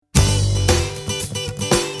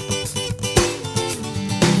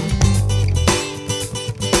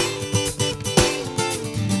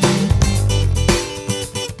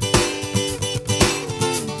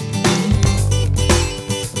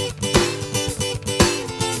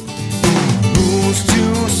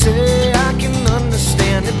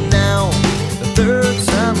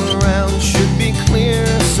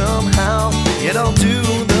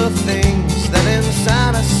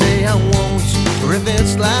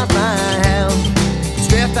life I have. It's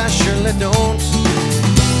death I surely don't.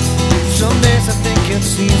 Some days I think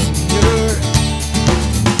it's easier.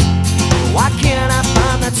 Why can't I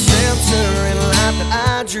find that center in life that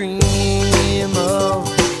I dream of?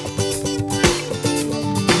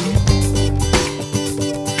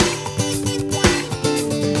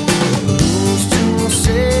 Who's to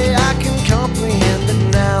say I can comprehend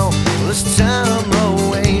it now? Well, this time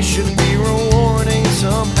away should be rewarding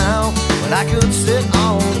somehow. But I could sit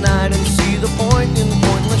all night and see the point in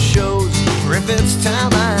pointless shows. Or if it's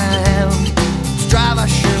time I have to drive, I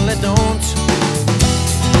surely don't.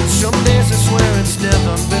 Some days I swear it's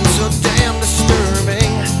never been so damn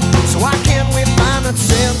disturbing. So why can't we find that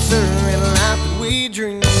center in life that we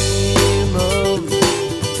dream of?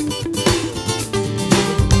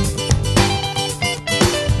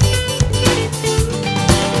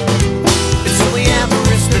 It's only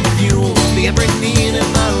avarice that fuels the every need in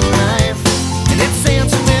my life, and it's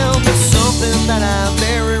sentimental to something that I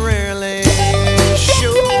very rarely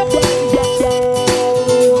show.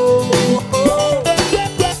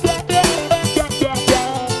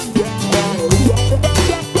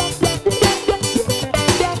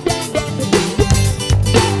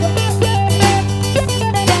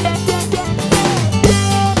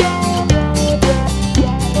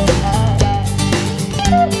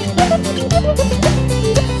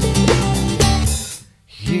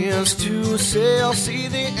 Here's to say I'll see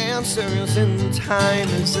the answers in time.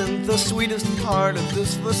 Isn't the sweetest part of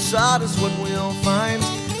this facade is what we'll find.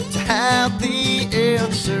 To have the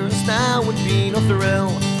answers now would be no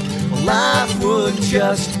thrill. Well, life would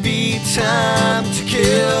just be time to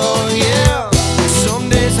kill, yeah. Some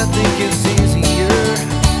days I think it's easy